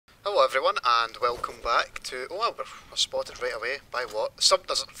Hello everyone and welcome back to... Oh, well, we're spotted right away. By what?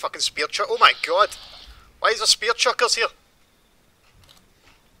 There's a fucking spear chuck. Oh my god! Why is there spear chuckers here?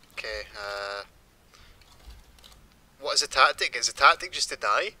 Okay, what is the tactic? Is the tactic just to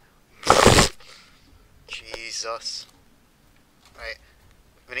die? Jesus. Right.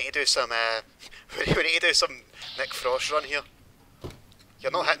 We need to do some, we need to do some Nick Frost run here.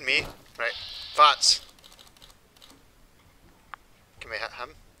 You're not hitting me. Right. Vats. Can we hit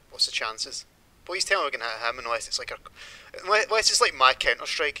him? What's the chances? Please tell me we can hit him unless it's like unless it's like my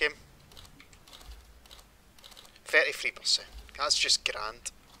Counter-Strike game. 33%. That's just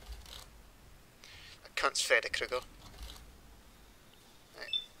grand. That cunt's Freddy Krueger.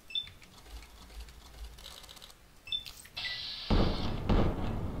 Right.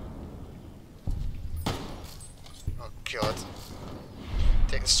 Oh god.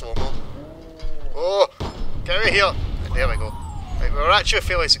 Take the slow-mo. Oh! Get out of here! Right, there we go. Right, we were actually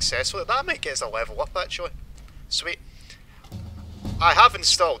fairly successful. That might get us a level up actually. Sweet. I have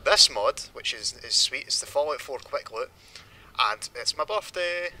installed this mod, which is sweet. It's the Fallout 4 Quickloot. And it's my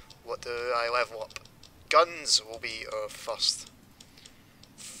birthday. What do I level up? Guns will be our first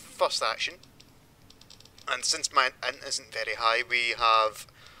action. And since my int isn't very high, we have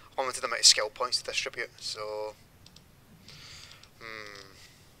unlimited amount of skill points to distribute. So,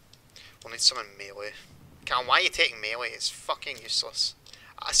 we'll need someone melee. Cam, why are you taking melee? It's fucking useless.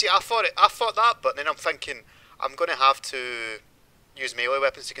 I thought that, but then I'm thinking I'm going to have to use melee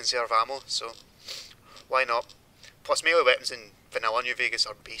weapons to conserve ammo, so why not? Plus melee weapons in vanilla New Vegas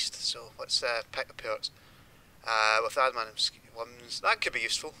are beast, so let's pick the parts. With adamantium limbs, that could be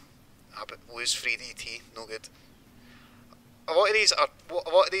useful. But lose 3 DT, no good. A lot of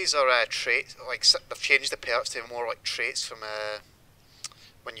these are traits. Like they've changed the parts to more like traits from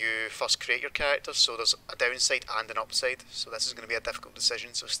when you first create your characters, so there's a downside and an upside, so this is going to be a difficult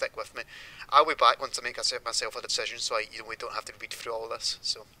decision, so stick with me. I'll be back once I make myself a decision, so we don't have to read through all of this,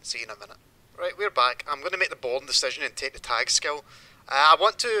 so see you in a minute. Right, we're back. I'm going to make the bold decision and take the tag skill. I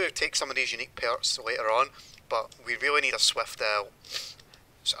want to take some of these unique parts later on, but we really need a swift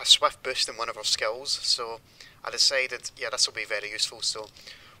boost in one of our skills, so I decided, yeah, this will be very useful, so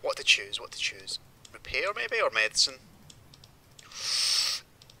what to choose? Repair maybe, or medicine?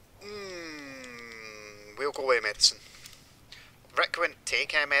 We'll go with medicine. Rick wouldn't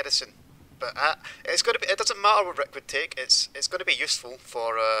take medicine, but it's going to be. It doesn't matter what Rick would take. It's going to be useful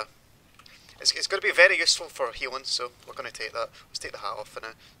for. It's going to be very useful for healing. So we're going to take that. Let's take the hat off for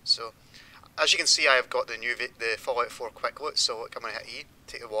now. So, as you can see, I have got the Fallout 4 Quickloot. So I'm going to hit E.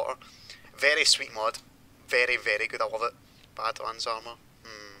 Take the water. Very sweet mod. Very good. I love it. Badlands armor.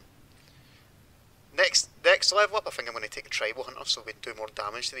 Next level up, I think I'm going to take a Tribal Hunter so we can do more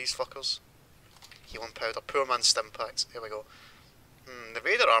damage to these fuckers. Healing powder, poor man's stim packs. Here we go. The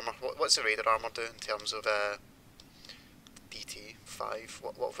Raider armor. What's the Raider armor do in terms of DT? 5.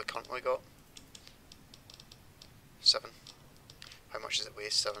 What have we currently got? 7. How much does it weigh?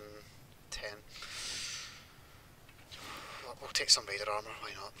 7, 10. We'll take some Raider armor.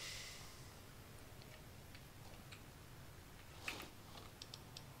 Why not?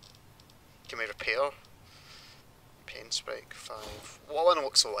 Can we repair? Pain Spike 5. What one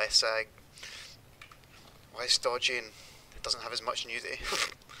looks less dodgy and it doesn't have as much nudity?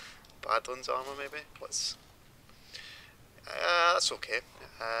 Badlands armor maybe? That's okay.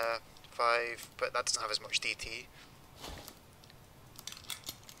 5, but that doesn't have as much DT. We'll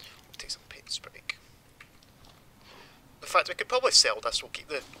take some Pain Spike. In fact, we could probably sell this. We'll keep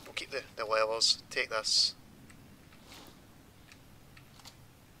the levels. Take this.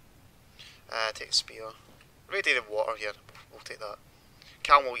 Take a spear. Radiated water here. We'll take that.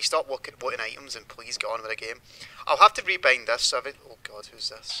 Cam, will you stop looking items and please get on with the game? I'll have to rebind this. So oh god, who's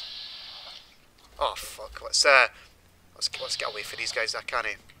this? Oh fuck. Let's get away from these guys. I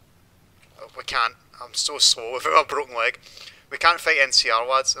can't. We can't. I'm so slow without a broken leg. We can't fight NCR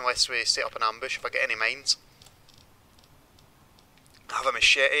lads unless we set up an ambush. If I get any mines, I have a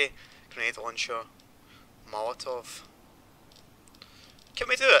machete, grenade launcher, Molotov. Can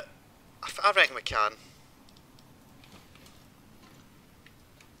we do it? I reckon we can.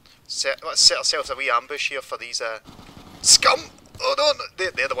 Let's set ourselves a wee ambush here for these scum! Oh no,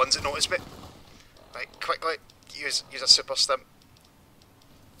 they're the ones that noticed me. Right, quickly, use a super stim.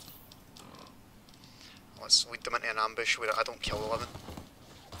 Let's lead them into an ambush where I don't kill 11.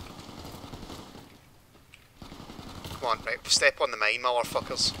 Come on, right, step on the mine,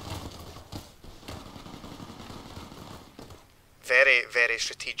 motherfuckers. Very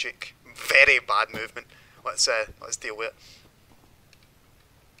strategic. Very bad movement. Let's deal with it.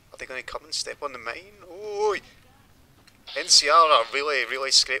 Are they going to come and step on the mine? Oh! NCR are really,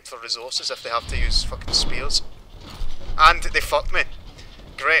 really scraped for resources if they have to use fucking spears. And they fucked me.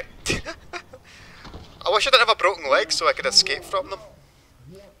 Great. I wish I didn't have a broken leg so I could escape from them.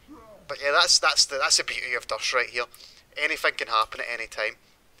 But yeah, that's the beauty of Dust right here. Anything can happen at any time.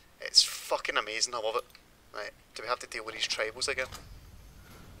 It's fucking amazing, I love it. Right, do we have to deal with these tribals again?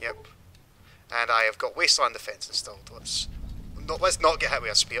 Yep. And I have got Wasteland defense installed. Let's not get hit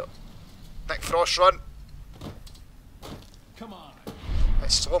with a spear. Nick Frost, run! Come on.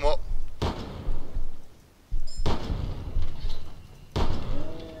 Right, slow him up.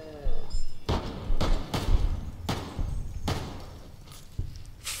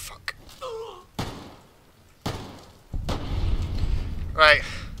 Fuck. Right.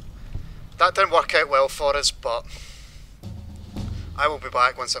 That didn't work out well for us, but I will be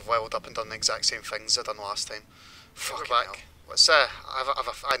back once I've leveled up and done the exact same things I done last time. Fuck back. What's I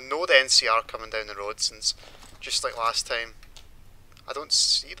know the NCR coming down the road since just like last time. I don't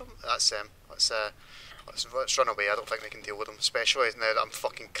see them. That's them. Let's run away. I don't think we can deal with them, especially now that I'm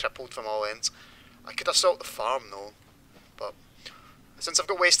fucking crippled from all ends. I could assault the farm though, but since I've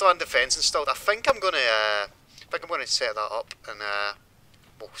got Wasteland defense installed, I think I'm gonna set that up and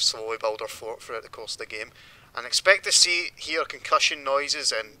we'll slowly build our fort throughout the course of the game, and expect to hear concussion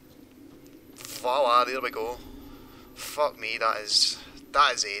noises and voila, there we go. Fuck me, that is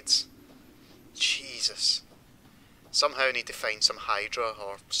AIDS. Jesus. Somehow I need to find some Hydra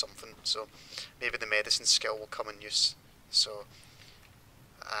or something, so maybe the medicine skill will come in use. So,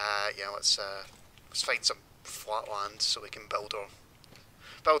 yeah, let's find some flat land so we can build our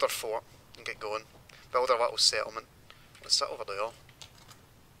fort and get going. Build our little settlement. What's that over there?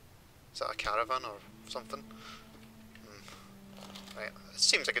 Is that a caravan or something? Right, it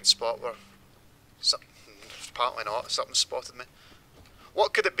seems a good spot where apparently not, something spotted me.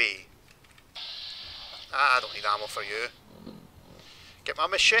 What could it be? I don't need ammo for you. Get my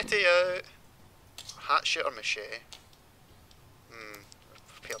machete out. Hatchet or machete?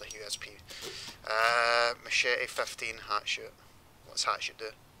 Repair the USP. Machete 15, hatchet. What's hatchet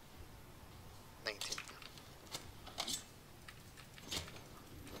do? 19.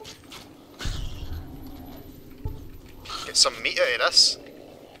 Get some meat out of this.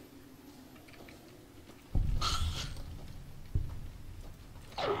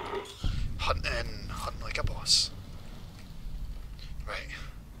 Hunting like a boss. Right,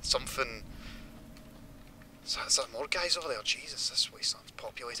 something. Is that more guys over there? Jesus, this wasteland's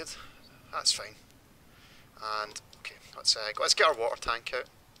populated. That's fine. And okay, let's get our water tank out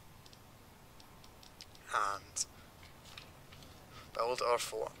and build our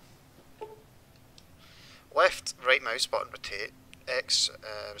fort. Left, right mouse button rotate. X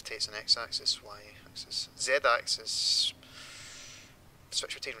rotates on X axis. Y axis. Z axis.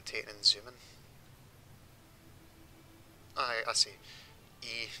 Switch between rotating and zooming. I see.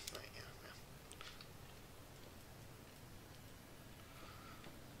 E. Right,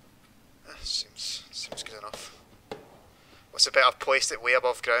 yeah. Seems good enough. What's the bit I've placed it way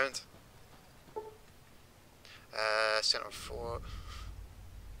above ground? Centre fort.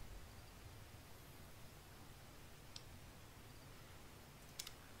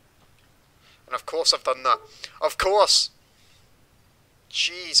 And of course I've done that. Of course!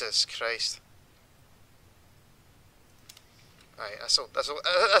 Jesus Christ. Right,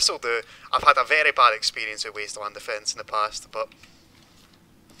 this'll do. I've had a very bad experience with Wasteland defense in the past, but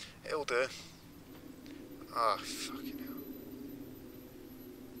it'll do. Oh, fucking hell.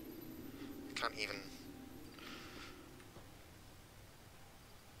 I can't even.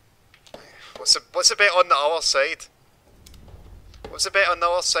 What's the bit on the other side? What's the bit on the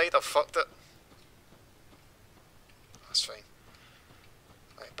other side? I've fucked it. That's fine.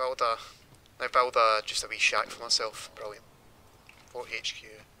 Right, build just a wee shack for myself. Brilliant. Fort HQ.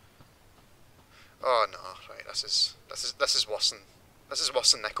 Oh no, right, this is worse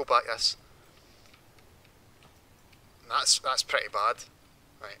than Nickelback, this. That's pretty bad.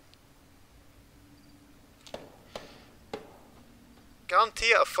 Right. Guarantee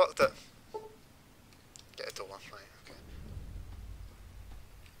it, I fucked it. Get a door, right, okay.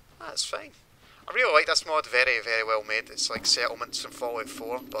 That's fine. I really like this mod, very, very well made. It's like settlements from Fallout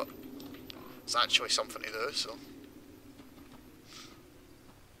 4, but it's actually something to do, so.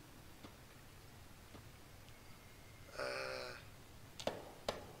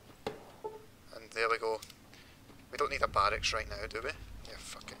 And there we go. We don't need a barracks right now, do we? Yeah,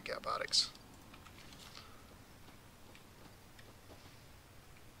 fucking get a barracks.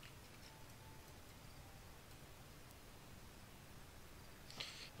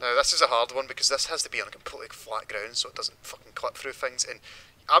 Now this is a hard one because this has to be on a completely flat ground so it doesn't fucking clip through things, and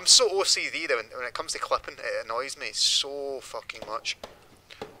I'm so OCD that when it comes to clipping, it annoys me so fucking much.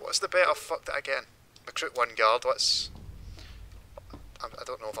 What's the better? Fuck that again. Recruit one guard. I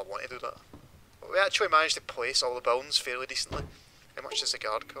don't know if I want to do that. But we actually managed to place all the buildings fairly decently. How much does the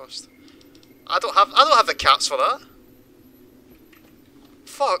guard cost? I don't have the cats for that.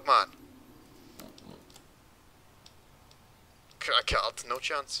 Fuck, man. A card, no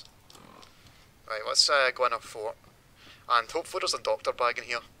chance. Right, let's go in our fort. And hopefully there's a doctor bag in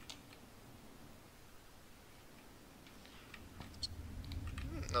here.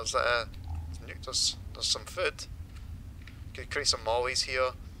 There's some food. Could create some mollies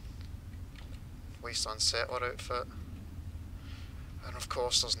here. Wasteland settler outfit. And of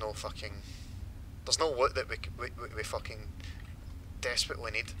course there's no loot that we fucking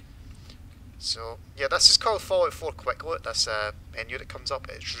desperately need. So yeah, this is called Fallout 4 Quickloot. This menu that comes up,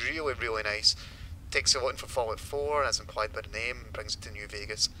 it's really, really nice. Takes you looking for Fallout 4, as implied by the name, and brings it to New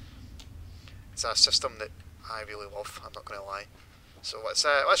Vegas. It's a system that I really love, I'm not going to lie. So let's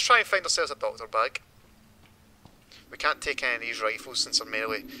try and find ourselves a doctor bag. We can't take any of these rifles since they're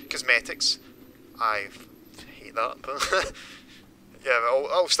merely cosmetics. I hate that, but yeah,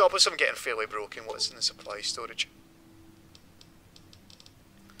 I'll stop us from getting fairly broken. What's in the supply storage?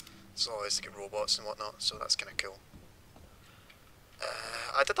 So always to get robots and whatnot, so that's kind of cool.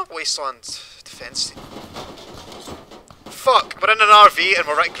 I did have Wasteland defense. Fuck! We're in an RV and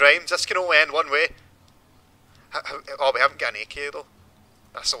we're at Grimes. This can only end one way. Oh, we haven't got an AK though.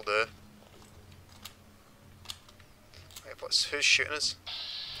 This'll do. Right, who's shooting us?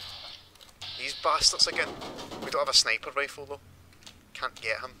 These bastards again. We don't have a sniper rifle though. Can't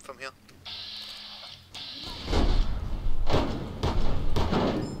get him from here.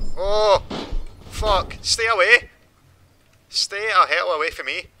 Oh! Fuck! Stay away! Stay a hell away from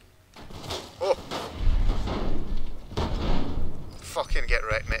me! Oh! Fucking get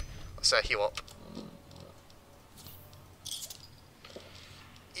wrecked, mate. Let's heal up.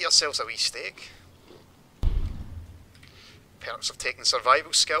 Eat yourselves a wee steak. Perks of taking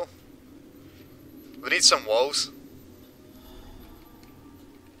survival skill. We need some walls.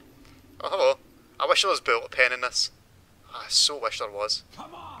 Oh, hello. I wish there was bullet pen in this. I so wish there was.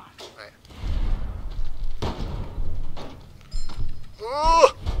 Come on. Right.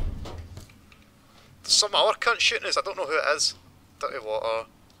 Oh! There's some other cunt shooting us. I don't know who it is. Dirty water.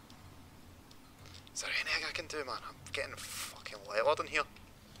 Is there anything I can do, man? I'm getting fucking leveled in here.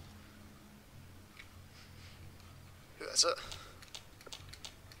 Who is it?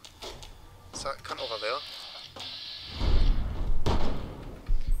 Is that cunt over there?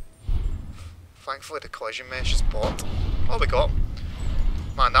 Thankfully the collision mesh is bought. Oh, we got him.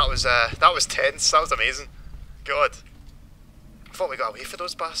 Man, that was tense. That was amazing. God. I thought we got away from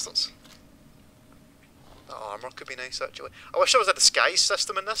those bastards. That armour could be nice, actually. I wish there was a disguise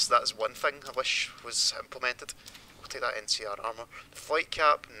system in this. That is one thing I wish was implemented. We'll take that NCR armour. The flight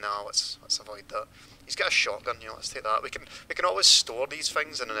cap? No, let's avoid that. He's got a shotgun, you know, let's take that. We can always store these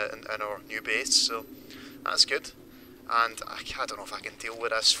things in our new base, so that's good. And I don't know if I can deal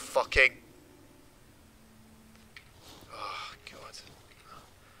with this fucking... Oh, God.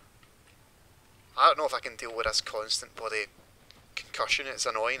 I don't know if I can deal with this constant bloody concussion. It's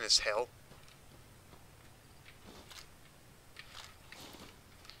annoying as hell.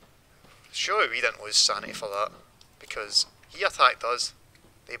 Surely we didn't lose sanity for that, because he attacked us,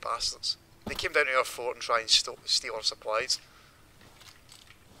 they bastards. They came down to our fort and tried and steal our supplies.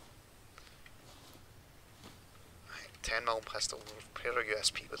 Right, 10mm pistol, we'll repair our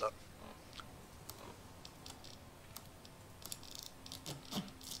USP with that.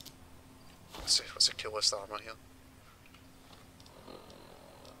 What's the coolest armour here?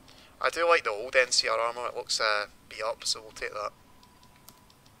 I do like the old NCR armour, it looks beat up, so we'll take that.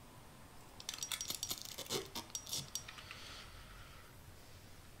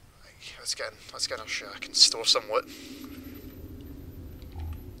 Let's get in our shit. I can store some loot.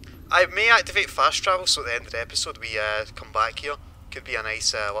 I may activate fast travel, so at the end of the episode we come back here. Could be a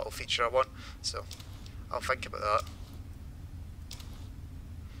nice little feature I want. So I'll think about that.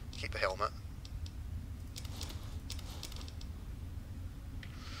 Keep the helmet.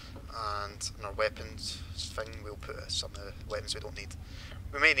 And in our weapons thing, we'll put some of the weapons we don't need.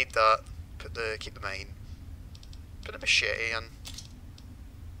 We may need that. Keep the mine. Put the machete in.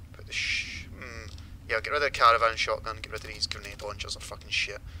 Put the yeah, get rid of the caravan shotgun, get rid of these grenade launchers, are fucking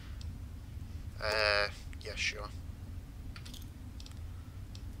shit. Yeah, sure.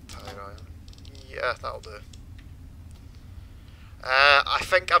 Tire iron. Yeah, that'll do. I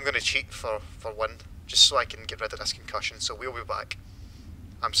think I'm going to cheat for one, just so I can get rid of this concussion, so we'll be back.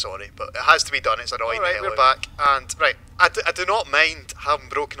 I'm sorry, but it has to be done. It's annoying. Alright, we're back, and right, I do not mind having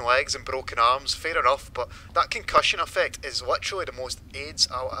broken legs and broken arms, fair enough, but that concussion effect is literally the most AIDS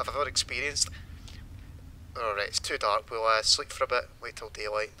I've ever experienced. Alright, it's too dark. We'll sleep for a bit, wait till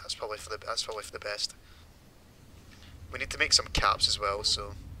daylight. That's probably for the best. We need to make some caps as well,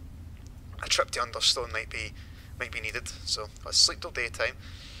 so a trip to Understone might be needed. So let's sleep till daytime.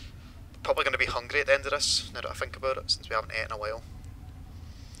 Probably going to be hungry at the end of this, now that I think about it, since we haven't eaten in a while.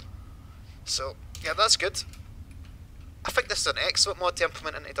 So, yeah, that's good. I think this is an excellent mod to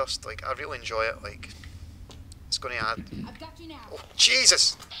implement into Dust. Like, I really enjoy it. Like, it's going to add... I've got you now. Oh,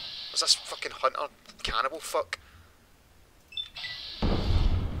 Jesus! Was this fucking hunter cannibal fuck?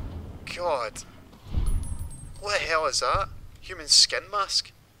 God. What the hell is that? Human skin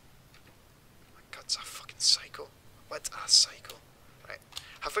mask? Oh my God, it's a fucking psycho. What a psycho. Right.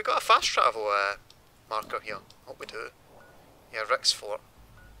 Have we got a fast travel marker here? What we do? Yeah, Rick's Fort.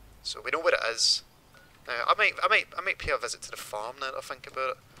 So we know where it is. Now I might pay a visit to the farm now that I think about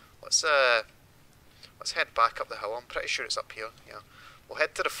it. Let's head back up the hill. I'm pretty sure it's up here. Yeah. We'll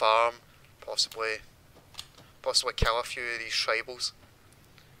head to the farm, possibly kill a few of these tribals.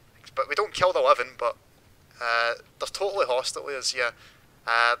 But we don't kill the living, but they're totally hostile to us, yeah.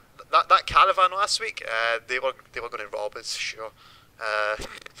 That caravan last week, they were going to rob us, sure.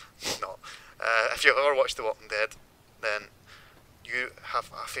 No. If you've ever watched The Walking Dead, then you have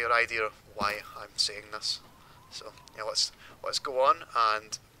a fair idea why I'm saying this. So yeah, let's go on,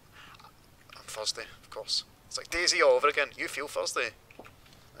 and I'm thirsty, of course. It's like Daisy all over again. You feel thirsty?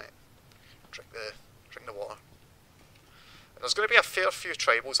 Right. Drink the water. There's going to be a fair few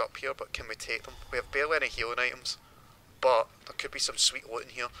tribals up here, but can we take them? We have barely any healing items, but there could be some sweet loot in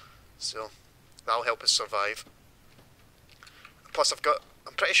here, so that'll help us survive. Plus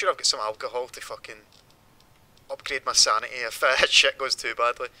I'm pretty sure I've got some alcohol to fucking upgrade my sanity if shit goes too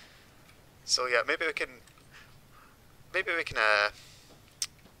badly. So yeah, maybe we can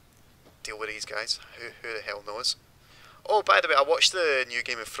deal with these guys. Who the hell knows? Oh, by the way, I watched the new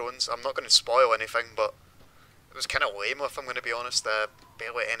Game of Thrones. I'm not going to spoil anything, but it was kind of lame, if I'm going to be honest.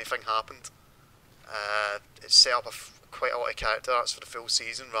 Barely anything happened. It set up quite a lot of character arcs for the full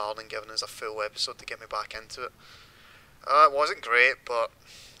season rather than giving us a full episode to get me back into it. It wasn't great, but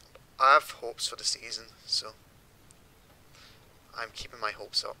I have hopes for the season, so I'm keeping my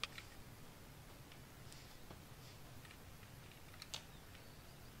hopes up.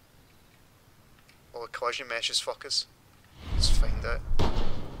 Well, the collision meshes fuck us. Let's find out.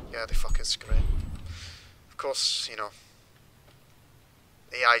 Yeah, they fuck us, great. Of course, you know,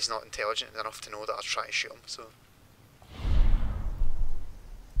 AI's not intelligent enough to know that I was trying to shoot him, so...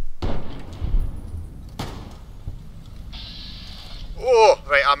 Oh!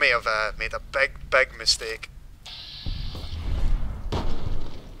 Right, I may have made a big mistake.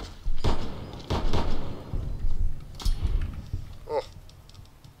 Oh.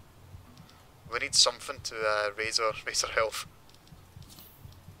 We need something to raise our health.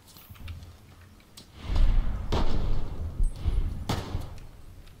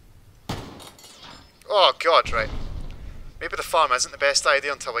 Oh god, right. Maybe the farm isn't the best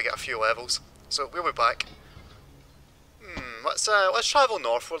idea until we get a few levels. So we'll be back. Let's travel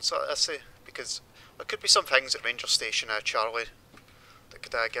northwards, I say, because there could be some things at Ranger Station Charlie that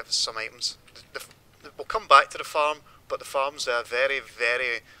could give us some items. We'll come back to the farm, but the farm's very,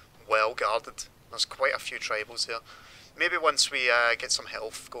 very well guarded. There's quite a few tribals here. Maybe once we get some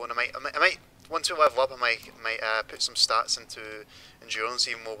health going, I might once we level up, I might put some stats into endurance,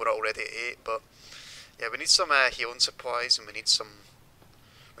 even though we're already at 8. But yeah, we need some healing supplies, and we need some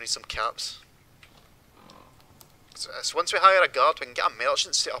caps. So once we hire a guard, we can get a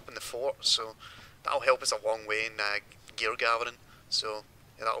merchant set up in the fort, so that'll help us a long way in gear gathering. So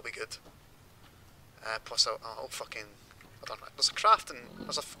yeah, that'll be good. Plus, I'll fucking... I don't know. There's a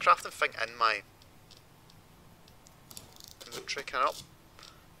crafting thing in my inventory. Can I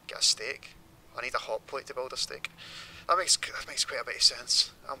get a steak? I need a hot plate to build a steak. That makes quite a bit of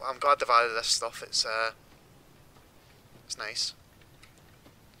sense. I'm glad they've added this stuff. It's nice.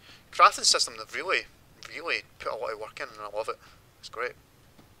 Crafting system, they've really put a lot of work in, and I love it. It's great.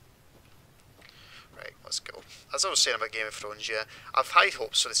 Right, let's go. As I was saying about Game of Thrones, yeah, I've high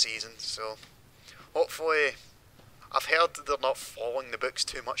hopes for the season, so hopefully, I've heard that they're not following the books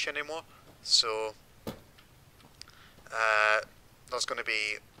too much anymore, so there's going to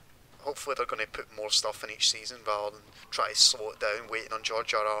be, hopefully they're going to put more stuff in each season rather than try to slow it down, waiting on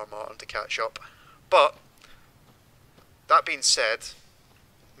George R.R. Martin to catch up. But that being said,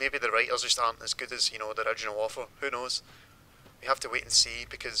 maybe the writers just aren't as good as, you know, the original author. Who knows? We have to wait and see,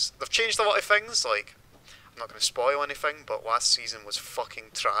 because they've changed a lot of things. Like, I'm not going to spoil anything, but last season was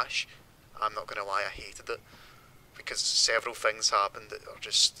fucking trash. I'm not going to lie, I hated it. Because several things happened that are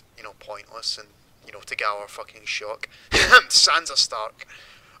just, you know, pointless, and, you know, to get our fucking shock. Sansa Stark.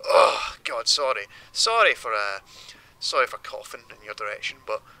 Oh, God, sorry. Sorry for coughing in your direction,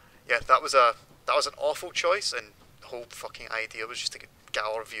 but, yeah, that was an awful choice, and the whole fucking idea was just to get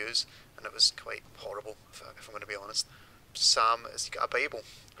our views, and it was quite horrible, if I'm going to be honest. Sam has got a Bible.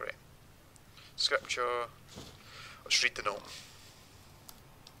 Great. Scripture. Let's read the note.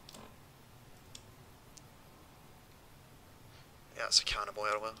 Yeah, it's a cannibal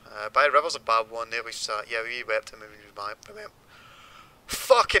earlier. By the rivers of Babylon, there we sat. Yeah, we wept and we wept.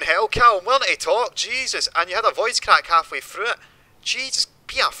 Fucking hell, Cal, learn to talk, Jesus. And you had a voice crack halfway through it. Jesus,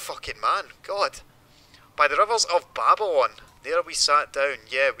 be a fucking man, God. By the rivers of Babylon, there we sat down.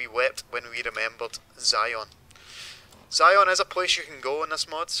 Yeah, we wept when we remembered Zion. Zion is a place you can go in this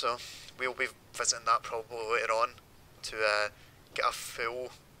mod, so we'll be visiting that probably later on to get a full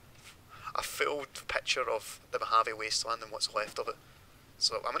picture of the Mojave Wasteland and what's left of it.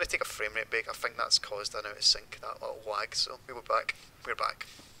 So I'm going to take a frame rate break. I think that's caused an out of sync, that little lag, so we're back. We're back.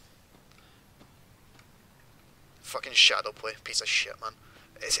 Fucking shadow play, piece of shit, man.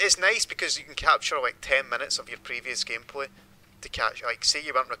 It's nice because you can capture like 10 minutes of your previous gameplay to catch, like say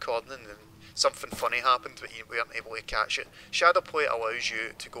you weren't recording and something funny happened but you weren't able to catch it. Shadow play allows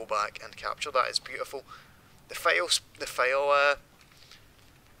you to go back and capture that. It's beautiful. The file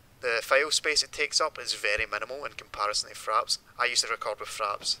space it takes up is very minimal in comparison to Fraps. I used to record with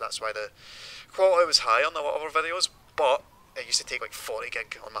Fraps, that's why the quality was high on a lot of our videos, but it used to take like 40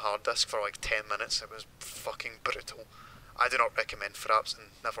 gig on my hard disk for like 10 minutes. It was fucking brutal. I do not recommend Fraps and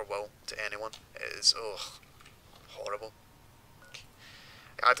never will to anyone. It is, horrible.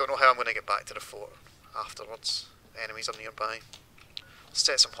 I don't know how I'm going to get back to the fort afterwards. Enemies are nearby. Let's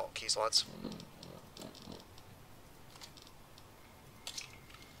set some hotkeys, lads.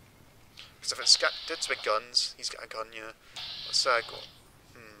 Because if it's dudes with guns, he's got a gun, yeah. Let's go.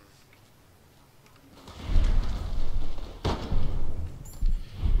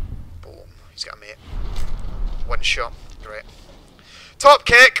 Boom. He's got a mate. One shot. Great. Top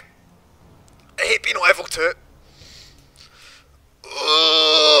kick! I hate being level 2.